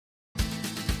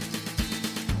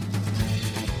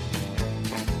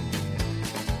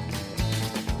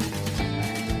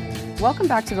Welcome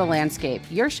back to The Landscape,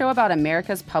 your show about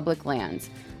America's public lands.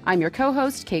 I'm your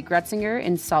co-host, Kate Gretzinger,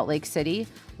 in Salt Lake City,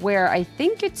 where I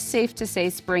think it's safe to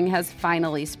say spring has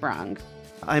finally sprung.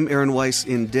 I'm Aaron Weiss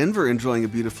in Denver, enjoying a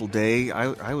beautiful day.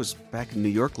 I was back in New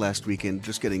York last weekend,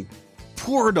 just getting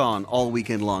poured on all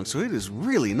weekend long, so it is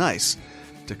really nice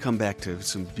to come back to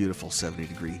some beautiful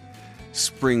 70-degree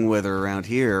spring weather around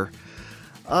here.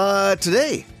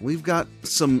 Today, we've got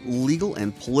some legal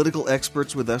and political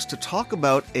experts with us to talk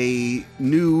about a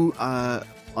new,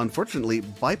 unfortunately,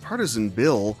 bipartisan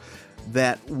bill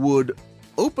that would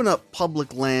open up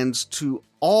public lands to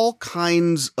all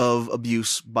kinds of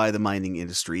abuse by the mining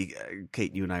industry.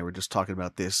 Kate, you and I were just talking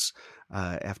about this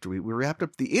after we wrapped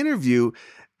up the interview,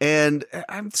 and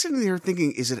I'm sitting there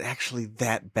thinking, is it actually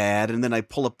that bad? And then I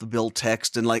pull up the bill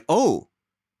text and like, oh,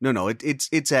 no,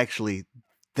 it's actually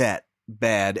that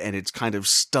bad, and it's kind of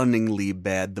stunningly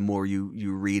bad the more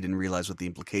you read and realize what the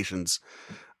implications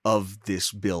of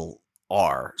this bill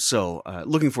are. So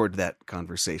looking forward to that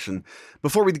conversation.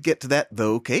 Before we get to that,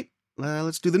 though, Kate,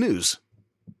 let's do the news.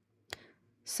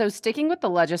 So sticking with the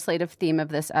legislative theme of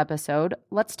this episode,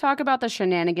 let's talk about the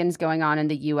shenanigans going on in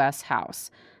the U.S. House.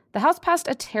 The House passed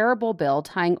a terrible bill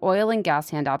tying oil and gas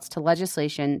handouts to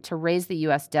legislation to raise the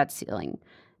U.S. debt ceiling.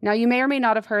 Now, you may or may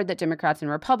not have heard that Democrats and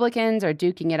Republicans are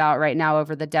duking it out right now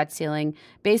over the debt ceiling.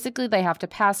 Basically, they have to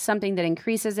pass something that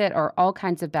increases it, or all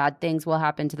kinds of bad things will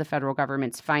happen to the federal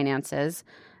government's finances.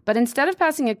 But instead of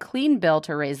passing a clean bill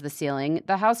to raise the ceiling,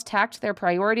 the House tacked their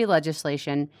priority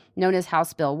legislation, known as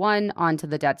House Bill 1, onto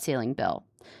the debt ceiling bill.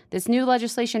 This new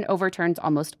legislation overturns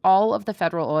almost all of the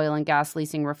federal oil and gas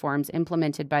leasing reforms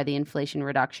implemented by the Inflation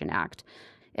Reduction Act.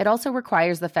 It also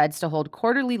requires the feds to hold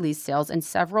quarterly lease sales in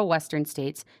several Western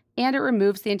states, and it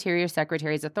removes the Interior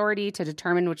Secretary's authority to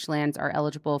determine which lands are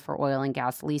eligible for oil and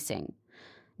gas leasing.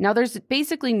 Now, there's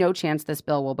basically no chance this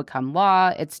bill will become law.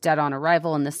 It's dead on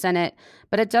arrival in the Senate,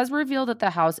 but it does reveal that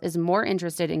the House is more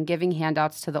interested in giving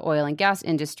handouts to the oil and gas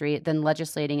industry than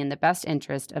legislating in the best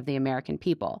interest of the American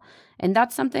people. And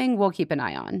that's something we'll keep an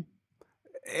eye on.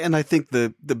 And I think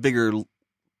the bigger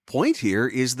point here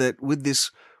is that with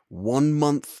this 1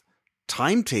 month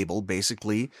timetable,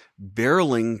 basically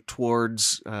barreling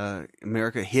towards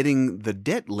America hitting the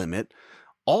debt limit,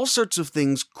 all sorts of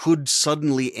things could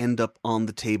suddenly end up on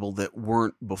the table that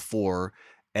weren't before,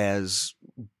 as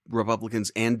Republicans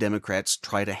and Democrats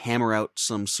try to hammer out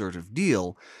some sort of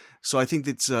deal. So I think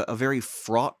it's a very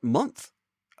fraught month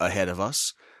ahead of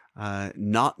us,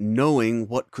 not knowing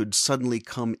what could suddenly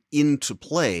come into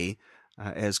play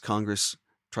as Congress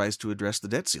tries to address the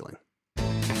debt ceiling.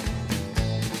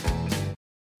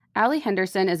 Allie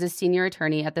Henderson is a senior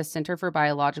attorney at the Center for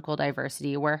Biological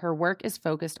Diversity, where her work is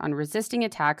focused on resisting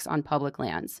attacks on public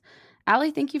lands.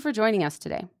 Allie, thank you for joining us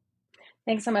today.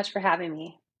 Thanks so much for having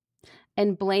me.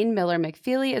 And Blaine Miller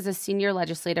McFeely is a senior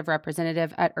legislative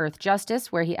representative at Earth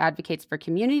Justice, where he advocates for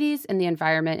communities and the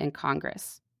environment in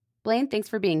Congress. Blaine, thanks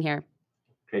for being here.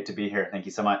 Great to be here. Thank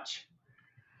you so much.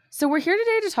 So we're here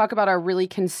today to talk about a really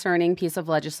concerning piece of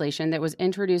legislation that was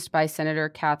introduced by Senator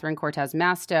Catherine Cortez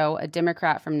Masto, a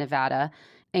Democrat from Nevada,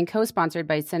 and co-sponsored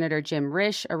by Senator Jim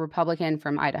Risch, a Republican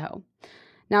from Idaho.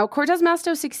 Now, Cortez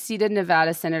Masto succeeded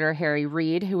Nevada Senator Harry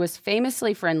Reid, who was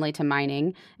famously friendly to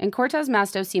mining, and Cortez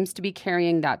Masto seems to be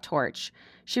carrying that torch.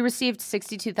 She received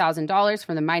 $62,000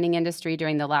 from the mining industry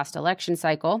during the last election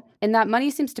cycle, and that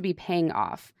money seems to be paying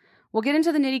off. We'll get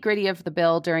into the nitty-gritty of the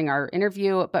bill during our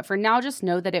interview, but for now, just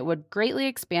know that it would greatly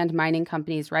expand mining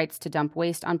companies' rights to dump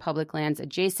waste on public lands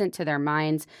adjacent to their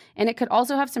mines, and it could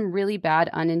also have some really bad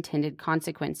unintended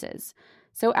consequences.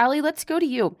 So, Allie, let's go to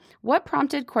you. What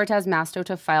prompted Cortez Masto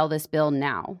to file this bill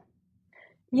now?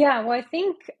 Yeah, well, I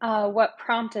think what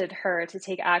prompted her to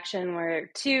take action were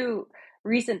two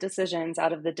recent decisions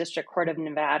out of the District Court of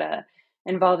Nevada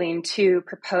involving two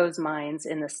proposed mines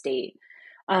in the state.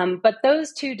 But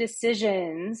those two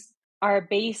decisions are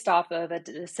based off of a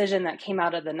decision that came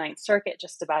out of the Ninth Circuit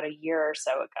just about a year or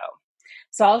so ago.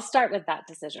 So I'll start with that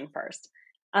decision first.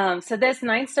 So this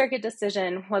Ninth Circuit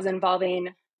decision was involving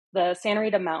the Santa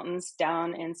Rita Mountains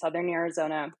down in southern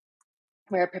Arizona,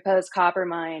 where a proposed copper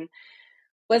mine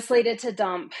was slated to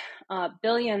dump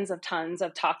billions of tons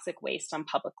of toxic waste on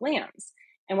public lands.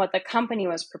 And what the company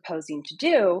was proposing to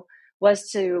do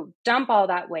was to dump all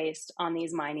that waste on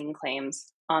these mining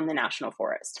claims on the national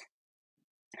forest.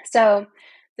 So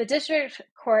the District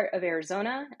Court of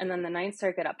Arizona and then the Ninth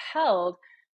Circuit upheld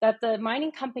that the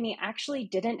mining company actually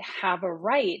didn't have a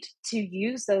right to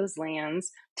use those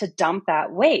lands to dump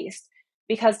that waste,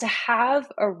 because to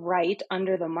have a right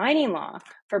under the mining law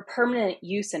for permanent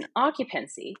use and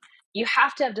occupancy, you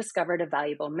have to have discovered a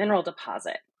valuable mineral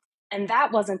deposit. And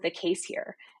that wasn't the case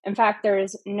here. In fact, there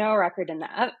is no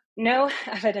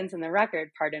evidence in the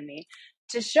record,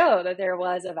 to show that there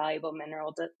was a valuable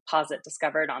mineral deposit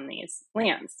discovered on these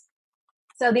lands.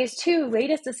 So these two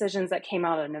latest decisions that came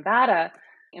out of Nevada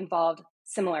involved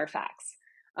similar facts.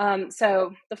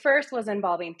 So the first was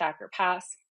involving Thacker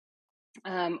Pass,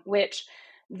 which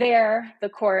there the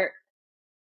court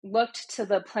looked to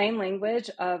the plain language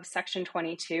of Section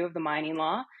 22 of the mining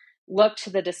law, looked to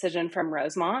the decision from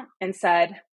Rosemont and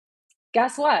said,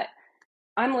 guess what?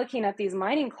 I'm looking at these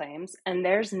mining claims and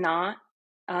there's not,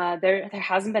 there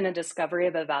hasn't been a discovery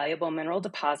of a valuable mineral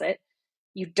deposit.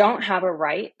 You don't have a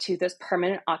right to this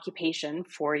permanent occupation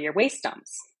for your waste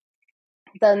dumps.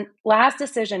 The last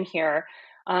decision here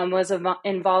was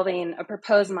involving a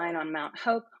proposed mine on Mount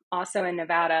Hope, also in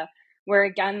Nevada, where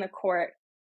again the court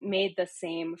made the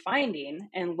same finding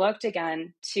and looked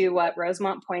again to what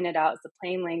Rosemont pointed out as the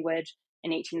plain language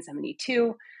in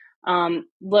 1872,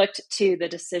 looked to the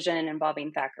decision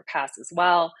involving Thacker Pass as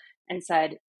well, and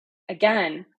said,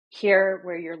 again, here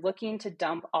where you're looking to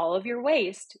dump all of your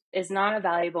waste is not a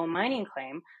valuable mining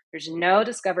claim. There's no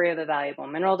discovery of a valuable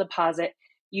mineral deposit.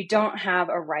 You don't have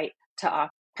a right to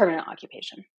permanent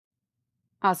occupation.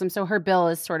 Awesome. So her bill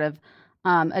is sort of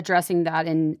addressing that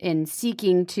in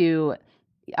seeking to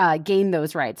gain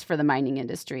those rights for the mining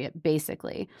industry,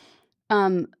 basically.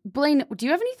 Blaine, do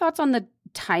you have any thoughts on the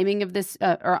timing of this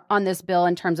or on this bill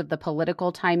in terms of the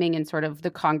political timing and sort of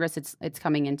the Congress it's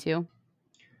coming into?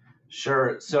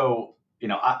 Sure. So,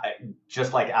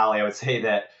 just like Ali, I would say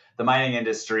that the mining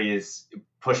industry is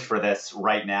pushed for this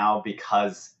right now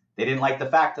because they didn't like the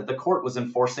fact that the court was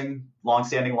enforcing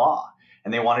longstanding law,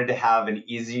 and they wanted to have an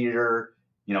easier,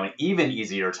 an even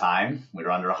easier time. We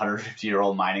were under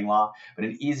 150-year-old mining law, but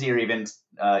an easier, even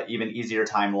easier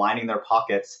time lining their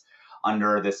pockets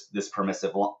under this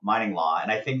permissive mining law. And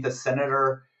I think the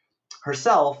senator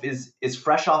herself is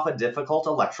fresh off a difficult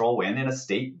electoral win in a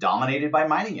state dominated by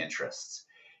mining interests.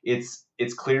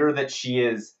 It's clear that she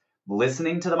is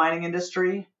listening to the mining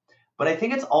industry, but I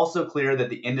think it's also clear that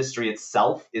the industry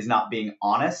itself is not being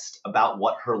honest about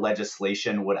what her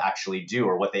legislation would actually do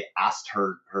or what they asked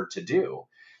her to do.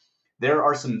 There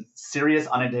are some serious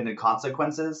unintended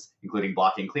consequences, including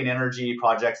blocking clean energy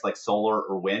projects like solar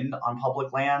or wind on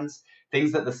public lands,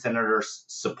 things that the senator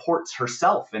supports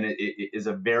herself and is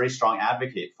a very strong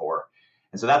advocate for.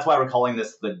 And so that's why we're calling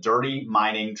this the Dirty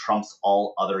Mining Trumps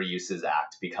All Other Uses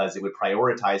Act, because it would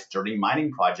prioritize dirty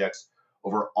mining projects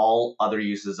over all other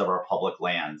uses of our public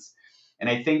lands. And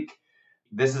I think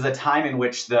this is a time in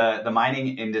which the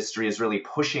mining industry is really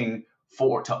pushing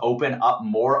to open up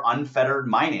more unfettered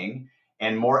mining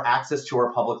and more access to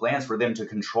our public lands for them to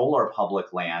control our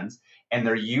public lands. And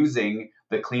they're using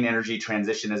the clean energy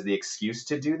transition as the excuse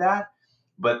to do that.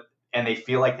 And they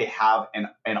feel like they have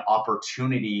an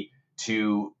opportunity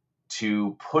to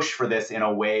push for this in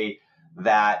a way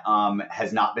that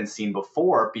has not been seen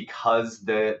before, because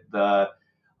the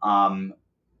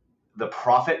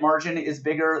profit margin is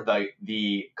bigger,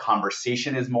 the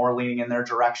conversation is more leaning in their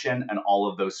direction, and all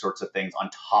of those sorts of things on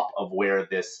top of where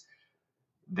these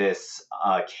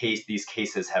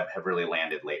cases have really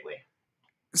landed lately.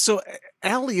 So,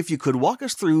 Ali, if you could walk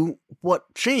us through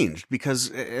what changed, because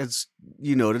as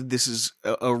you noted, this is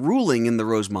a ruling in the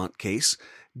Rosemont case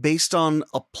based on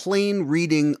a plain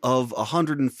reading of a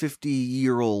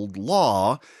 150-year-old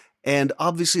law, and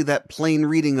obviously that plain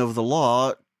reading of the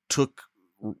law took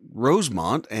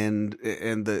Rosemont and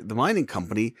the mining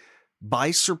company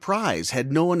by surprise.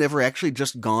 Had no one ever actually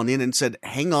just gone in and said,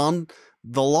 hang on,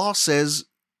 the law says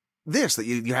this, that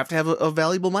you have to have a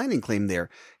valuable mining claim there.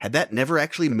 Had that never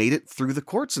actually made it through the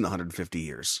courts in 150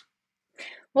 years?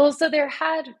 Well, so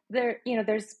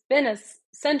there's been a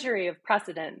century of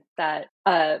precedent that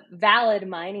a valid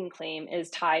mining claim is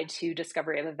tied to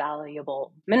discovery of a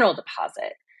valuable mineral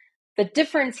deposit. The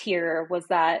difference here was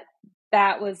that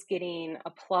was getting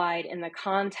applied in the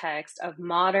context of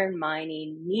modern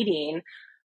mining needing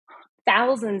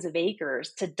thousands of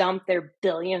acres to dump their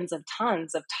billions of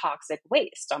tons of toxic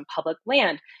waste on public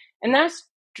land. And that's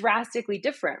drastically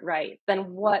different, right,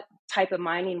 than what type of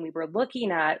mining we were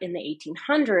looking at in the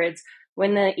 1800s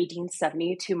when the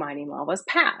 1872 mining law was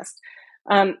passed.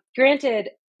 Granted,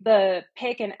 the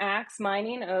pick and axe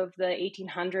mining of the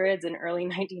 1800s and early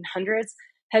 1900s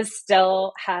has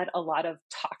still had a lot of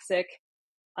toxic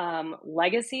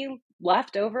legacy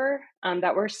left over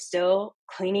that we're still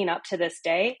cleaning up to this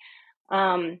day.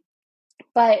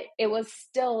 But it was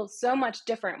still so much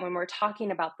different when we're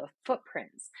talking about the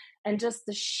footprints and just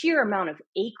the sheer amount of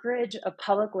acreage of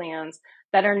public lands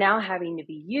that are now having to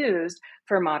be used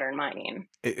for modern mining.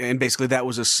 And basically that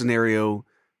was a scenario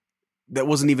that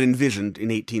wasn't even envisioned in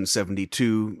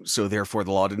 1872, so therefore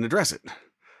the law didn't address it.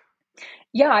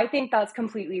 Yeah, I think that's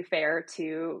completely fair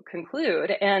to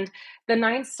conclude. And the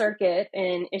Ninth Circuit,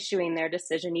 in issuing their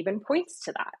decision, even points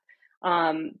to that.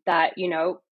 That,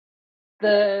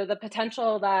 the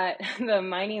potential that the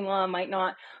mining law might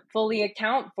not fully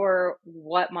account for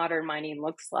what modern mining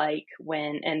looks like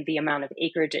and the amount of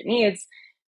acreage it needs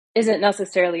isn't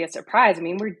necessarily a surprise. I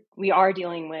mean, we are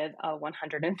dealing with a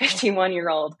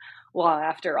 151-year-old law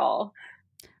after all.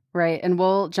 Right. And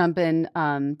we'll jump in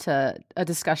to a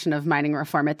discussion of mining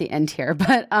reform at the end here.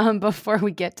 But before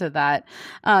we get to that,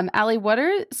 Allie, what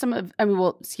are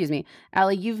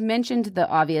Allie, you've mentioned the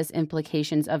obvious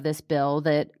implications of this bill,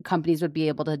 that companies would be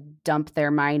able to dump their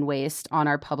mine waste on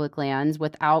our public lands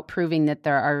without proving that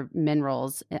there are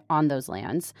minerals on those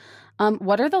lands.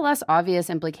 What are the less obvious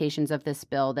implications of this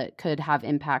bill that could have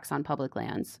impacts on public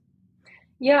lands?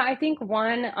 Yeah, I think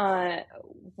one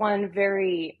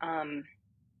very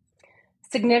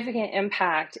significant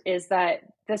impact is that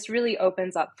this really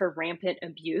opens up for rampant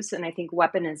abuse and I think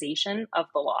weaponization of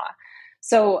the law.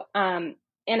 So, and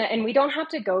we don't have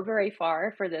to go very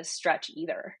far for this stretch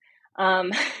either.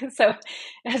 So,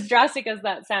 as drastic as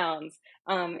that sounds,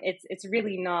 it's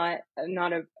really not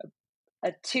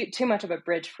too much of a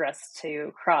bridge for us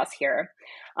to cross here.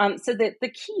 So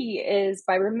the key is,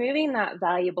 by removing that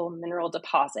valuable mineral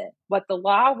deposit, what the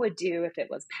law would do if it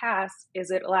was passed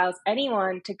is it allows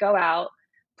anyone to go out,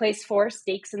 place 4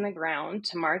 stakes in the ground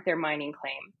to mark their mining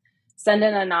claim, send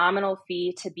in a nominal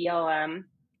fee to BLM,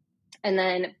 and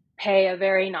then pay a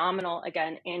very nominal,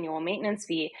 again, annual maintenance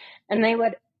fee, and they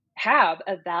would have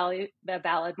a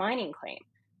valid mining claim.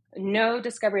 No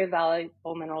discovery of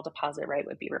valuable mineral deposit right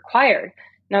would be required.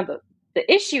 Now,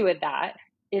 the issue with that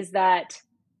is that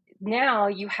now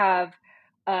you have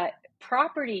a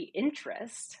property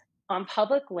interest on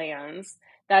public lands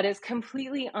that is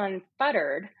completely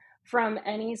unfettered from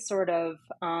any sort of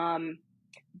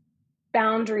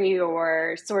boundary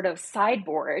or sort of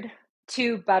sideboard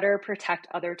to better protect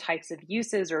other types of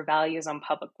uses or values on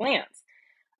public lands.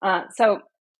 So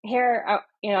here,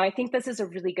 I think this is a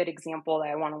really good example that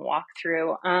I want to walk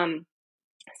through.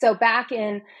 So back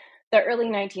in the early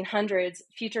 1900s,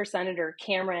 future Senator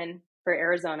Cameron for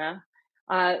Arizona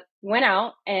went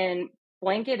out and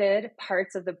blanketed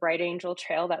parts of the Bright Angel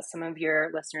Trail that some of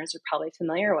your listeners are probably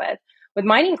familiar with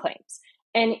mining claims.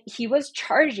 And he was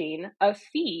charging a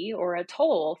fee or a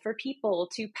toll for people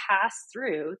to pass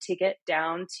through to get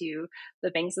down to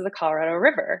the banks of the Colorado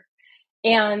River.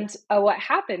 And what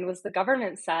happened was the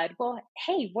government said, well,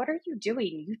 hey, what are you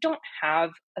doing? You don't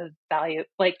have a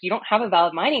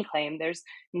valid mining claim. There's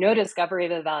no discovery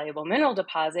of a valuable mineral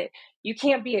deposit. You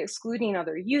can't be excluding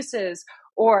other uses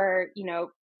or,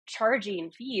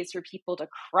 charging fees for people to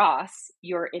cross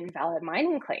your invalid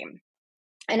mining claim.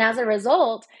 And as a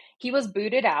result, he was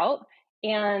booted out.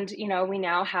 And, we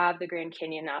now have the Grand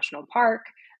Canyon National Park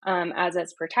as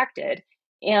it's protected.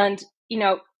 And,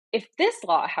 if this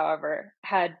law, however,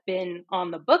 had been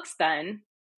on the books then,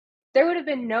 there would have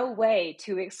been no way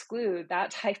to exclude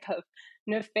that type of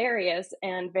nefarious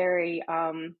and very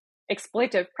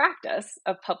exploitive practice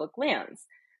of public lands.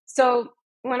 So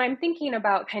when I'm thinking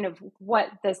about kind of what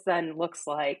this then looks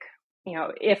like,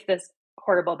 if this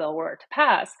horrible bill were to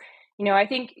pass, I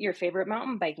think your favorite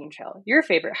mountain biking trail, your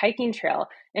favorite hiking trail,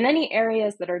 and any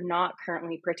areas that are not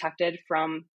currently protected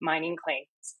from mining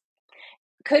claims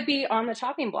could be on the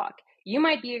chopping block. You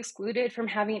might be excluded from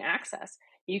having access.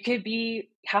 You could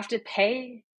have to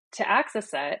pay to access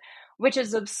it, which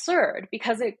is absurd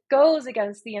because it goes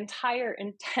against the entire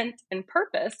intent and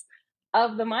purpose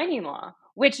of the mining law,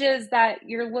 which is that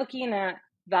you're looking at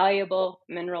valuable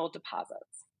mineral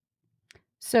deposits.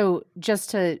 So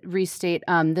just to restate,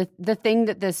 the thing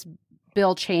that this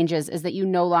bill changes is that you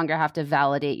no longer have to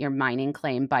validate your mining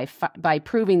claim by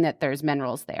proving that there's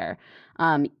minerals there.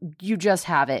 You just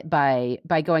have it by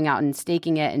going out and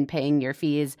staking it and paying your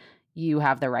fees. You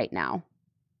have the right now.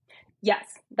 Yes,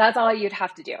 that's all you'd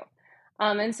have to do.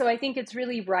 And so I think it's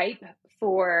really ripe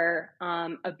for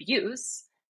abuse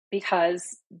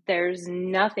because there's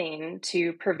nothing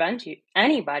to prevent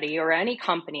anybody or any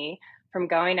company from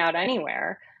going out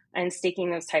anywhere and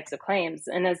staking those types of claims.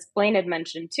 And as Blaine had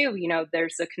mentioned too,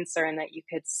 there's a concern that you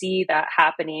could see that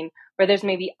happening where there's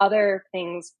maybe other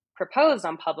things proposed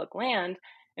on public land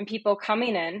and people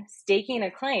coming in, staking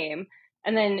a claim,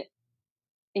 and then,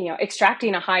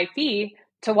 extracting a high fee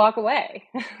to walk away.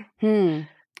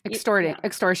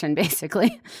 Extortion,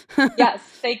 basically. Yes,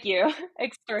 thank you.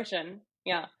 Extortion.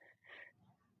 Yeah.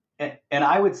 And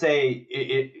I would say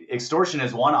extortion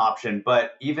is one option,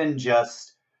 but even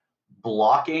just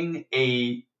blocking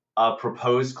a a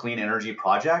proposed clean energy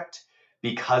project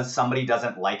because somebody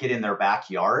doesn't like it in their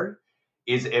backyard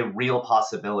is a real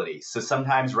possibility. So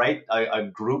sometimes, right, a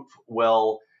group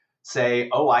will say,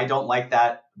 oh, I don't like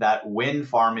that wind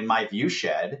farm in my view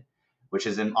shed, which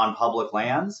is on public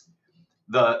lands.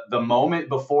 The moment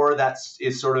before that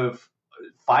is sort of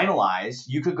finalized,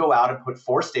 you could go out and put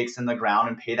 4 stakes in the ground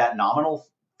and pay that nominal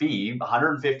fee,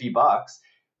 $150,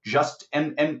 just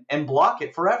and block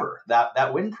it forever,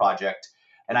 that wind project.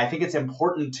 And I think it's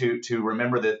important to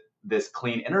remember that this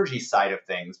clean energy side of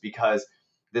things, because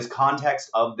this context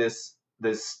of this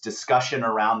discussion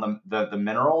around the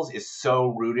minerals is so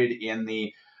rooted in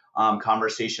the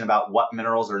conversation about what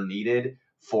minerals are needed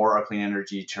for a clean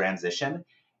energy transition.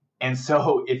 And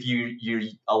so if you're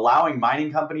allowing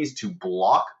mining companies to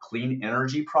block clean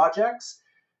energy projects,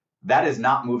 that is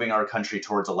not moving our country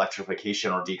towards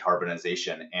electrification or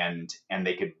decarbonization. And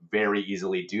they could very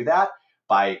easily do that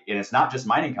and it's not just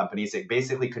mining companies, it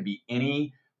basically could be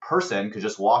any person could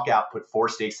just walk out, put 4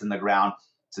 stakes in the ground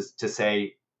to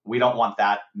say, we don't want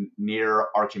that near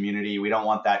our community. We don't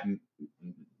want that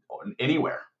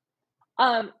anywhere.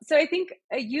 So I think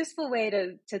a useful way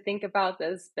to think about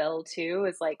this bill too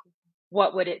is like,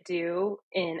 what would it do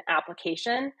in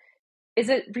application?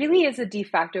 It really is a de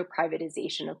facto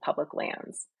privatization of public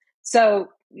lands. So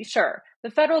sure,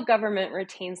 the federal government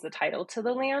retains the title to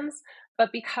the lands,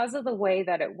 but because of the way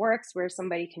that it works, where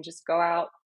somebody can just go out,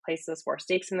 place those 4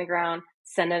 stakes in the ground,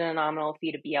 send in a nominal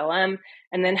fee to BLM,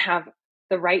 and then have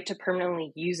the right to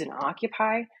permanently use and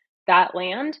occupy that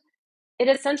land, it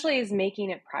essentially is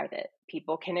making it private.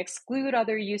 People can exclude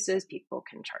other uses, people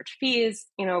can charge fees.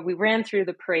 We ran through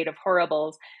the parade of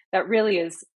horribles. That really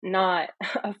is not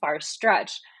a far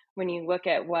stretch when you look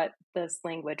at what this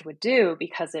language would do,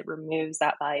 because it removes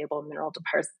that valuable mineral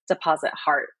deposit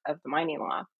heart of the mining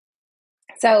law.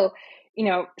 So,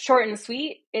 short and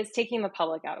sweet, it's taking the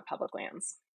public out of public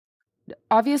lands.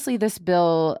 Obviously, this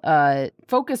bill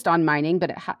focused on mining, but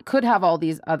it could have all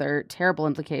these other terrible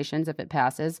implications if it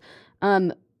passes.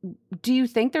 Do you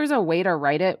think there's a way to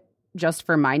write it just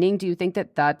for mining? Do you think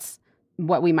that that's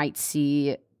what we might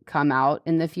see come out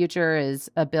in the future,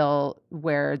 is a bill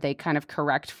where they kind of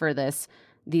correct for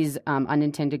these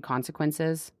unintended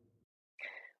consequences?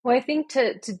 Well, I think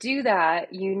to do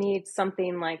that, you need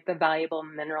something like the valuable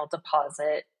mineral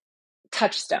deposit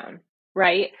touchstone,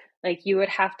 right? Like you would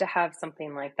have to have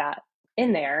something like that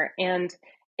in there. And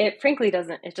it frankly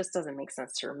just doesn't make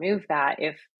sense to remove that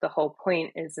if the whole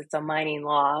point is it's a mining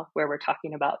law where we're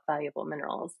talking about valuable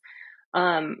minerals.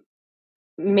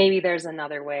 Maybe there's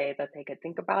another way that they could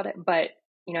think about it, but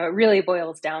it really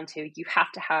boils down to you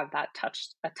have to have a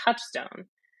touchstone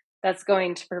that's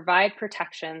going to provide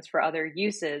protections for other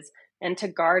uses and to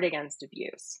guard against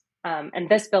abuse. And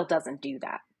this bill doesn't do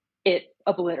that. It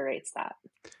obliterates that.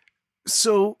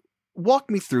 So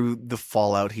walk me through the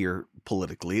fallout here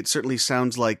politically. It certainly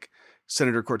sounds like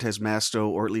Senator Cortez Masto,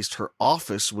 or at least her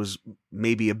office, was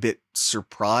maybe a bit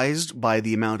surprised by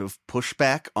the amount of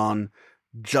pushback on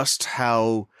just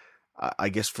how, I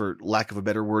guess for lack of a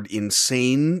better word,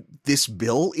 insane this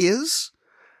bill is.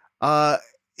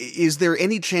 Is there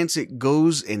any chance it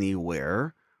goes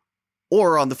anywhere?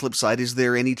 Or on the flip side, is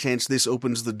there any chance this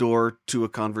opens the door to a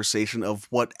conversation of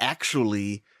what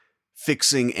actually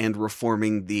fixing and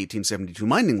reforming the 1872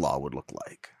 mining law would look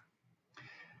like?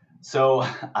 So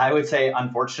I would say,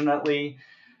 unfortunately,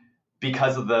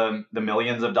 because of the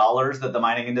millions of dollars that the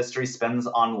mining industry spends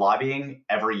on lobbying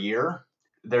every year,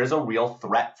 there's a real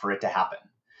threat for it to happen.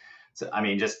 So, I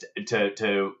mean, just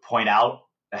to point out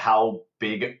how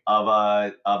big of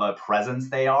a presence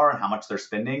they are and how much they're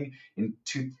spending in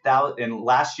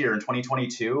last year in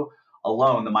 2022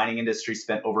 alone, the mining industry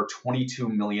spent over $22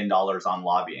 million on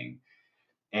lobbying.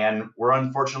 And we're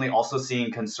unfortunately also seeing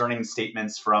concerning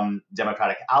statements from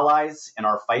Democratic allies in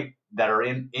our fight that are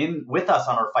in with us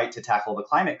on our fight to tackle the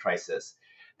climate crisis.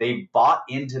 They bought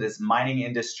into this mining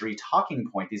industry talking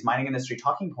point, these mining industry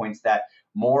talking points that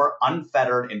more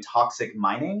unfettered and toxic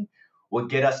mining will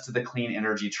get us to the clean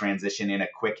energy transition in a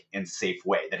quick and safe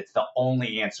way, that it's the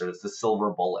only answer, it's the silver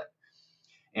bullet.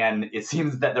 And it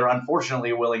seems that they're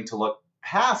unfortunately willing to look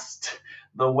past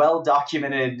the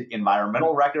well-documented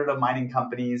environmental record of mining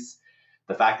companies,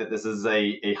 the fact that this is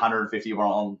a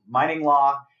 150-year-old mining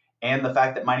law, and the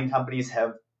fact that mining companies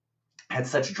have had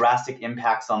such drastic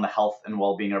impacts on the health and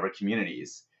well-being of our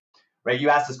communities. Right? You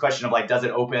asked this question of does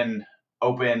it open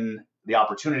the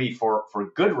opportunity for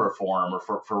good reform or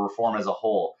for reform as a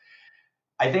whole?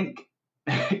 I think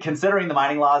considering the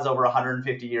mining law is over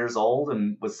 150 years old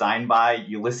and was signed by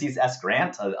Ulysses S.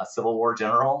 Grant, a Civil War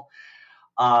general,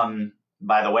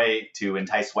 by the way, to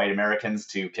entice white Americans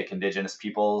to kick indigenous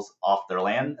peoples off their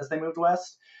land as they moved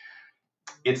west.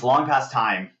 It's long past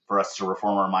time for us to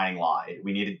reform our mining law.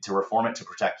 We needed to reform it to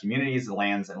protect communities,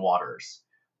 lands, and waters.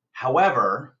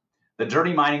 However, the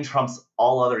Dirty Mining Trumps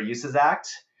All Other Uses Act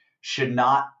should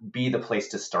not be the place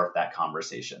to start that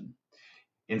conversation.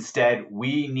 Instead,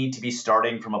 we need to be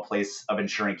starting from a place of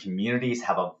ensuring communities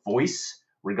have a voice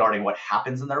regarding what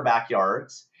happens in their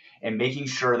backyards and making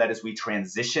sure that as we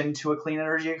transition to a clean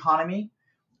energy economy,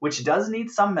 which does need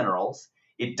some minerals,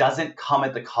 it doesn't come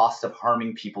at the cost of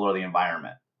harming people or the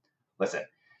environment. Listen,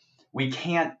 we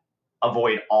can't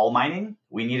avoid all mining.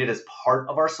 We need it as part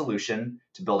of our solution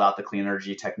to build out the clean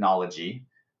energy technology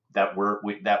that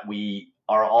we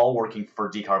are all working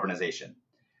for decarbonization.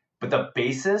 But the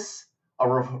basis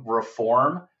of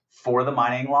reform for the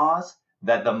mining laws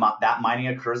that that mining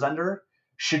occurs under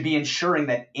should be ensuring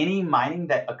that any mining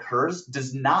that occurs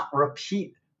does not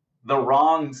repeat the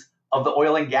wrongs of the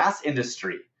oil and gas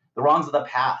industry, the wrongs of the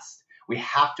past. We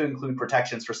have to include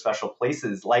protections for special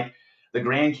places like the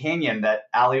Grand Canyon that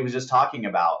Ali was just talking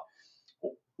about.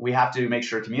 We have to make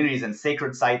sure communities and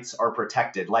sacred sites are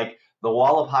protected, like the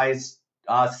Hualapai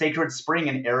Sacred Spring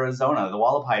in Arizona, the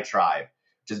Hualapai tribe,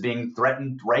 which is being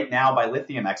threatened right now by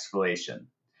lithium exploration.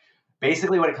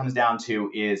 Basically, what it comes down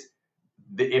to is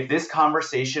if this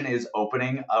conversation is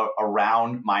opening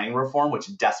around mining reform,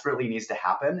 which desperately needs to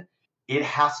happen, it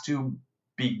has to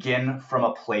begin from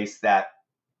a place that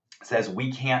says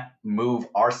we can't move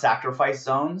our sacrifice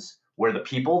zones where the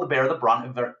people bear the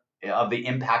brunt of the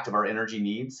impact of our energy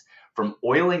needs from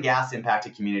oil and gas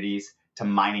impacted communities to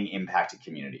mining impacted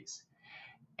communities.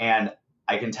 And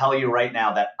I can tell you right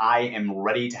now that I am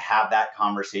ready to have that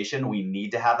conversation. We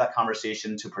need to have that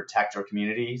conversation to protect our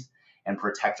communities and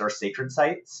protect our sacred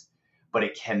sites, but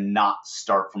it cannot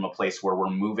start from a place where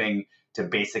we're moving to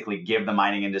basically give the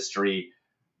mining industry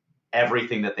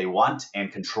everything that they want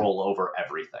and control over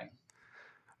everything.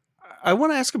 I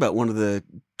want to ask about one of the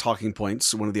talking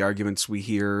points, one of the arguments we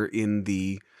hear in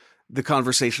the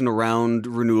conversation around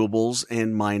renewables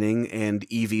and mining and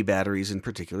EV batteries in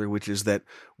particular, which is that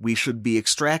we should be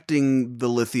extracting the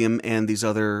lithium and these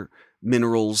other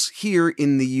minerals here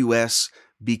in the U.S.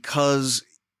 because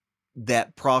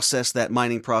that process, that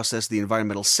mining process, the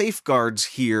environmental safeguards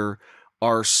here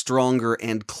are stronger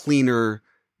and cleaner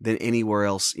than anywhere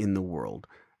else in the world.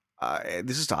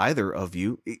 This is to either of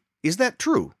you. Is that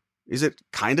true? Is it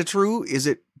kind of true? Is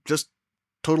it just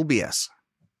total BS?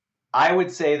 I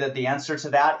would say that the answer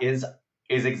to that is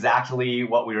exactly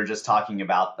what we were just talking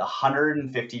about. The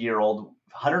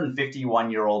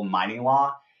 151-year-old mining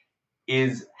law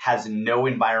has no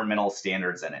environmental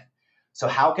standards in it. So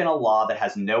how can a law that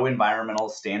has no environmental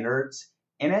standards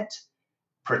in it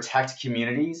protect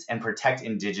communities and protect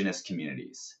indigenous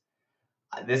communities?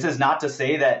 This is not to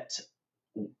say that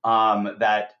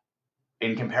that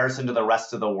in comparison to the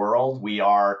rest of the world, we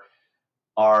are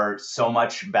so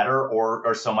much better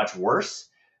or so much worse.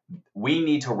 We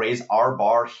need to raise our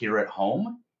bar here at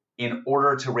home in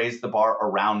order to raise the bar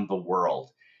around the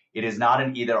world. It is not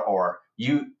an either or.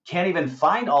 You can't even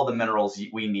find all the minerals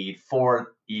we need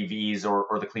for EVs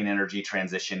or the clean energy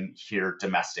transition here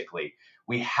domestically.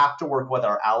 We have to work with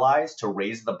our allies to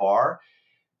raise the bar,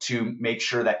 to make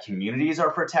sure that communities are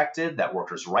protected, that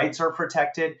workers' rights are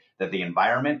protected, that the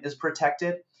environment is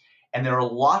protected. And there are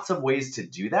lots of ways to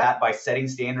do that by setting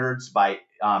standards, by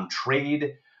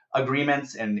trade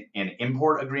agreements and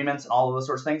import agreements and all of those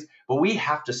sorts of things. But we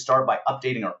have to start by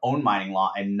updating our own mining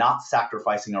law and not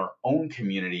sacrificing our own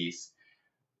communities,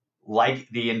 like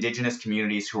the indigenous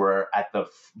communities who are at the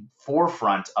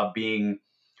forefront of being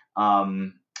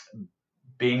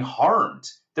harmed.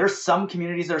 There's some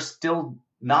communities that are still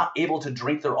not able to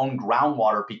drink their own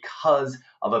groundwater because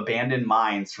of abandoned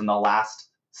mines from the last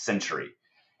century.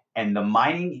 And the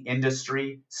mining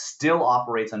industry still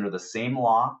operates under the same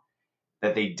law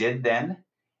that they did then.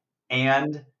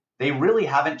 And they really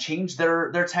haven't changed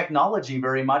their technology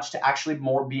very much to actually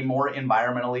be more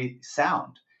environmentally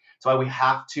sound. So we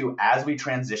have to, as we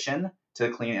transition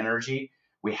to clean energy,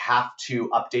 we have to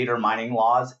update our mining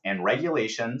laws and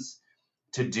regulations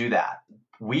to do that.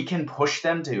 We can push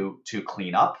them to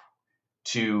clean up,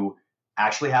 to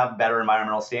actually have better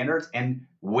environmental standards, and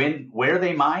where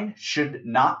they mine should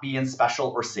not be in special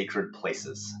or sacred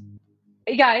places.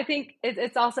 Yeah, I think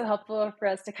it's also helpful for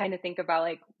us to kind of think about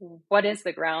like what is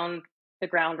the ground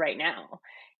right now,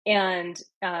 and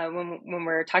when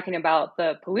we're talking about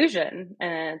the pollution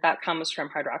that comes from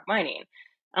hard rock mining,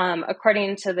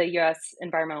 according to the U.S.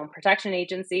 Environmental Protection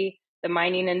Agency, the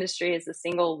mining industry is the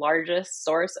single largest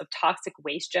source of toxic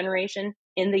waste generation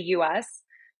in the U.S.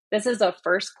 This is a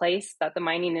first place that the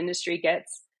mining industry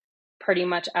gets pretty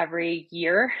much every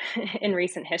year in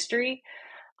recent history.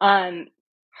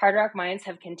 Hard rock mines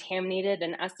have contaminated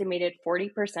an estimated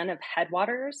 40% of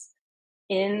headwaters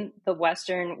in the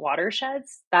Western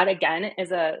watersheds. That, again,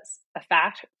 is a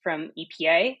fact from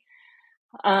EPA.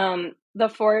 The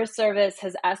Forest Service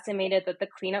has estimated that the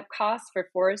cleanup cost for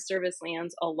Forest Service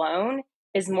lands alone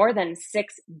is more than $6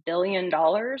 billion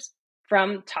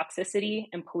from toxicity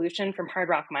and pollution from hard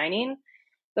rock mining.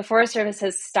 The Forest Service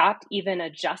has stopped even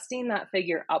adjusting that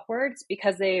figure upwards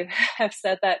because they have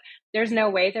said that there's no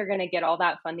way they're going to get all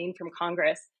that funding from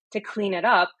Congress to clean it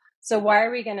up. So why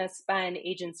are we going to spend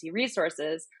agency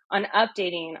resources on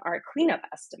updating our cleanup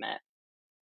estimate?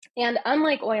 And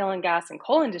unlike oil and gas and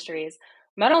coal industries,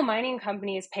 metal mining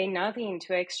companies pay nothing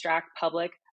to extract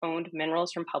public-owned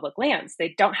minerals from public lands.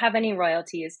 They don't have any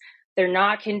royalties. They're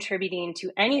not contributing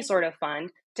to any sort of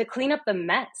fund to clean up the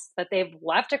mess that they've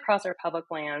left across our public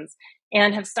lands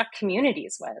and have stuck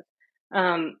communities with.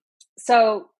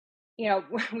 So,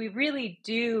 we really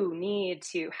do need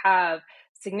to have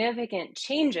significant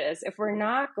changes if we're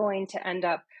not going to end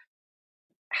up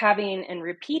having and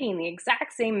repeating the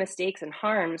exact same mistakes and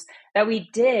harms that we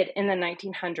did in the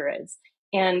 1900s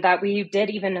and that we did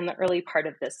even in the early part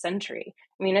of this century.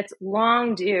 I mean, it's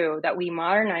long due that we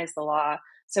modernize the law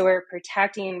so we're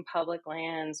protecting public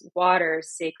lands, waters,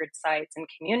 sacred sites, and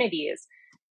communities.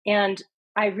 And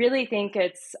I really think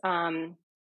it's a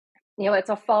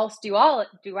false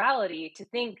duality to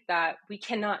think that we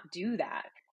cannot do that.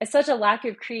 It's such a lack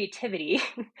of creativity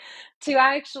to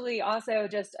actually also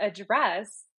just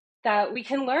address that we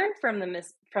can learn from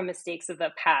from mistakes of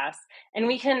the past, and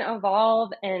we can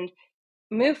evolve and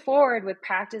move forward with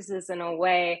practices in a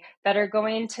way that are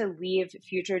going to leave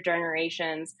future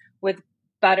generations with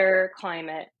better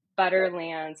climate, better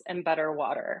lands, and better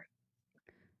water.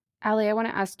 Allie, I want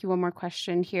to ask you one more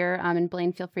question here. And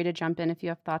Blaine, feel free to jump in if you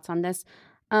have thoughts on this.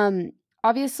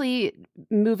 Obviously,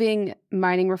 moving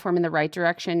mining reform in the right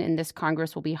direction in this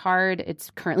Congress will be hard. It's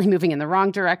currently moving in the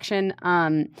wrong direction.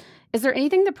 Is there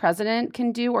anything the president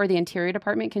can do or the Interior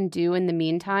Department can do in the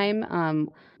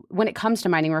meantime when it comes to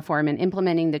mining reform and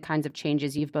implementing the kinds of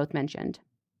changes you've both mentioned?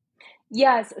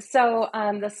 Yes. So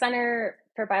the Center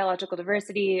for Biological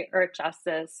Diversity, Earth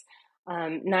Justice,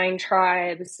 9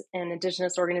 tribes and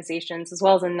indigenous organizations, as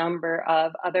well as a number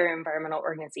of other environmental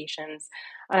organizations,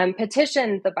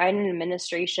 petitioned the Biden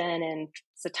administration in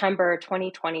September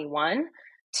 2021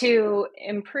 to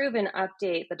improve and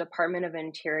update the Department of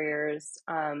Interior's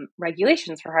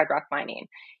regulations for hard rock mining.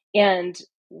 And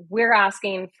we're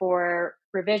asking for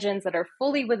revisions that are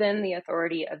fully within the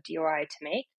authority of DOI to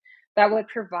make, that would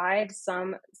provide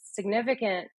some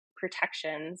significant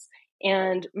protections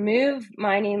and move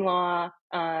mining law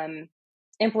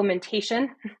implementation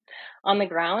on the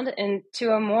ground and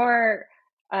to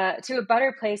a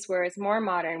better place where it's more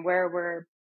modern, where we're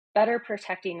better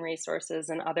protecting resources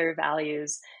and other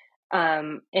values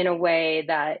in a way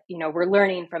that we're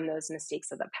learning from those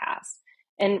mistakes of the past.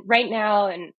 And right now,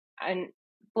 and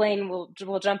Blaine will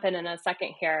jump in a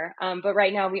second here, but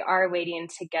right now we are waiting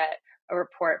to get a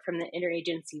report from the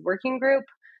interagency working group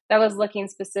that was looking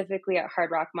specifically at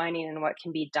hard rock mining and what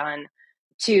can be done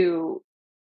to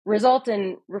result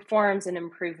in reforms and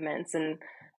improvements. And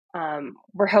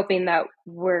we're hoping that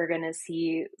we're going to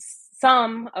see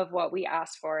some of what we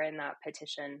asked for in that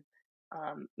petition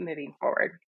moving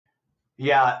forward.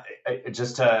 Yeah,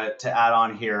 just to add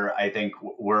on here, I think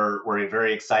we're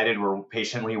very excited. We're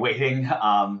patiently waiting,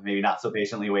 maybe not so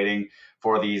patiently waiting,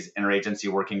 for these interagency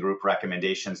working group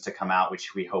recommendations to come out,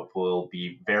 which we hope will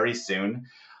be very soon.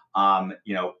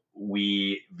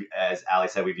 We, as Allie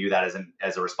said, we view that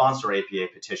as a response to our APA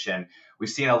petition. We've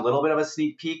seen a little bit of a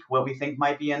sneak peek what we think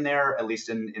might be in there, at least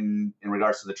in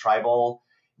regards to the tribal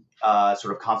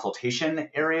sort of consultation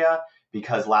area.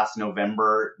 Because last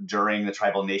November, during the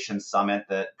Tribal Nations Summit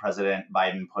that President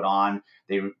Biden put on,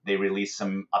 they released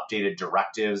some updated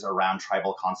directives around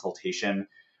tribal consultation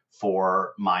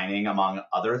for mining, among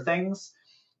other things.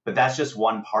 But that's just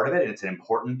one part of it. It's an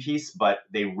important piece, but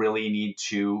they really need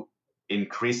to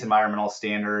increase environmental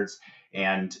standards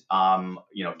and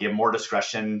give more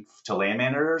discretion to land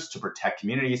managers to protect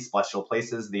communities, special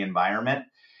places, the environment.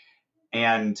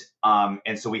 And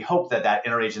so we hope that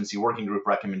interagency working group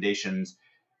recommendations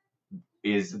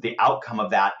is the outcome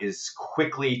of that is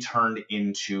quickly turned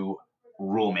into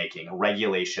rulemaking,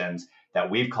 regulations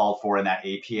that we've called for in that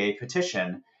APA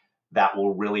petition that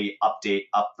will really update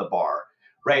up the bar,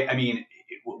 right? I mean,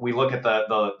 we look at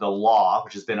the law,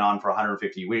 which has been on for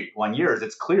 151 years.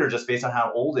 It's clear just based on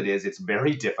how old it is, it's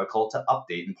very difficult to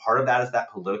update. And part of that is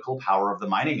that political power of the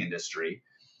mining industry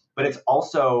But it's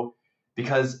also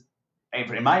because,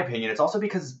 in my opinion, it's also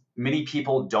because many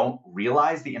people don't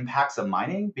realize the impacts of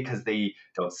mining because they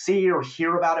don't see or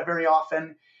hear about it very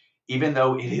often, even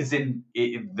though it is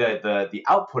the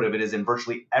output of it is in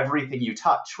virtually everything you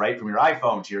touch, right? From your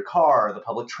iPhone to your car, the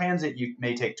public transit you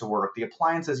may take to work, the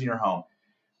appliances in your home.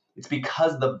 It's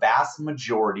because the vast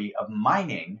majority of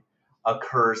mining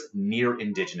occurs near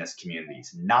indigenous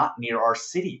communities, not near our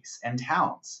cities and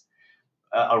towns.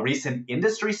 A recent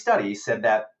industry study said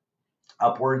that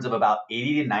upwards of about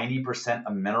 80 to 90%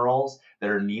 of minerals that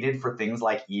are needed for things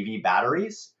like EV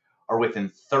batteries are within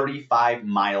 35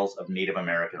 miles of Native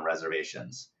American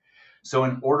reservations. So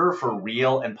in order for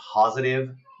real and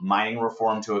positive mining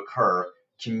reform to occur,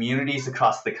 communities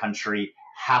across the country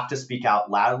have to speak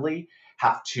out loudly,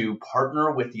 have to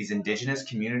partner with these indigenous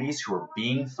communities who are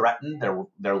being threatened,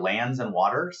 their lands and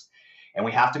waters. And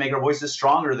we have to make our voices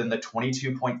stronger than the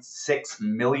 $22.6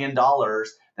 million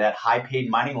that high-paid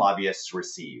mining lobbyists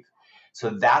receive. So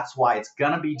that's why it's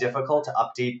going to be difficult to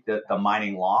update the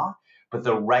mining law, but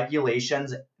the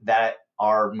regulations that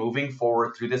are moving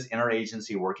forward through this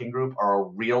interagency working group are a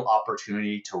real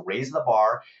opportunity to raise the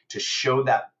bar, to show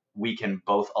that we can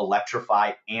both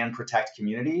electrify and protect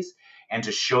communities, and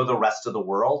to show the rest of the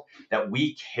world that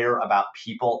we care about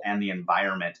people and the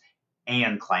environment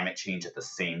and climate change at the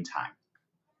same time.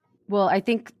 Well, I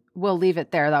think we'll leave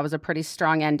it there. That was a pretty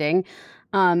strong ending.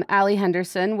 Allie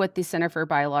Henderson with the Center for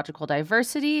Biological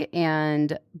Diversity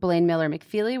and Blaine Miller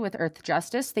McFeely with Earth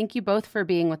Justice. Thank you both for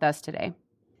being with us today.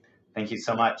 Thank you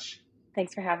so much.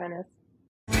 Thanks for having us.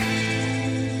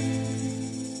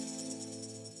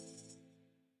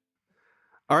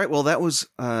 All right, well, that was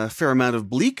a fair amount of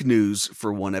bleak news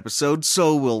for one episode,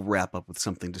 so we'll wrap up with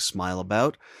something to smile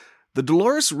about. The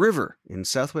Dolores River in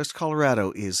southwest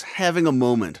Colorado is having a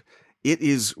moment. It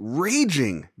is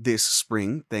raging this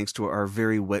spring, thanks to our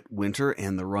very wet winter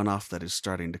and the runoff that is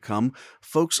starting to come.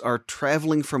 Folks are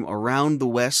traveling from around the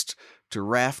west to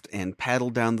raft and paddle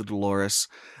down the Dolores.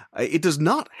 It does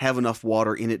not have enough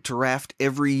water in it to raft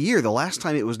every year. The last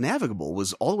time it was navigable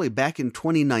was all the way back in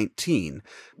 2019.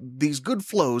 These good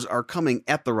flows are coming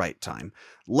at the right time.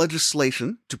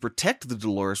 Legislation to protect the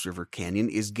Dolores River Canyon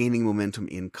is gaining momentum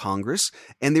in Congress,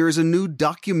 and there is a new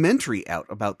documentary out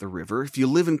about the river. If you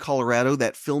live in Colorado,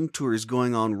 that film tour is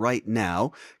going on right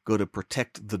now. Go to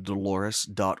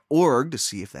protectthedolores.org to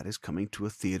see if that is coming to a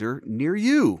theater near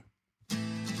you.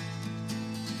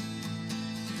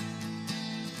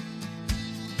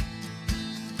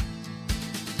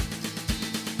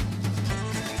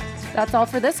 That's all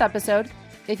for this episode.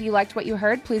 If you liked what you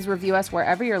heard, please review us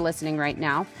wherever you're listening right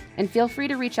now, and feel free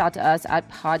to reach out to us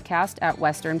at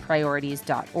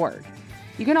podcast@westernpriorities.org.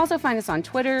 You can also find us on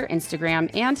Twitter, Instagram,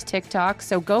 and TikTok,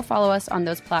 so go follow us on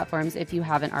those platforms if you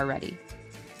haven't already.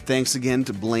 Thanks again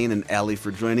to Blaine and Allie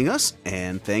for joining us,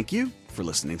 and thank you for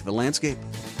listening to The Landscape.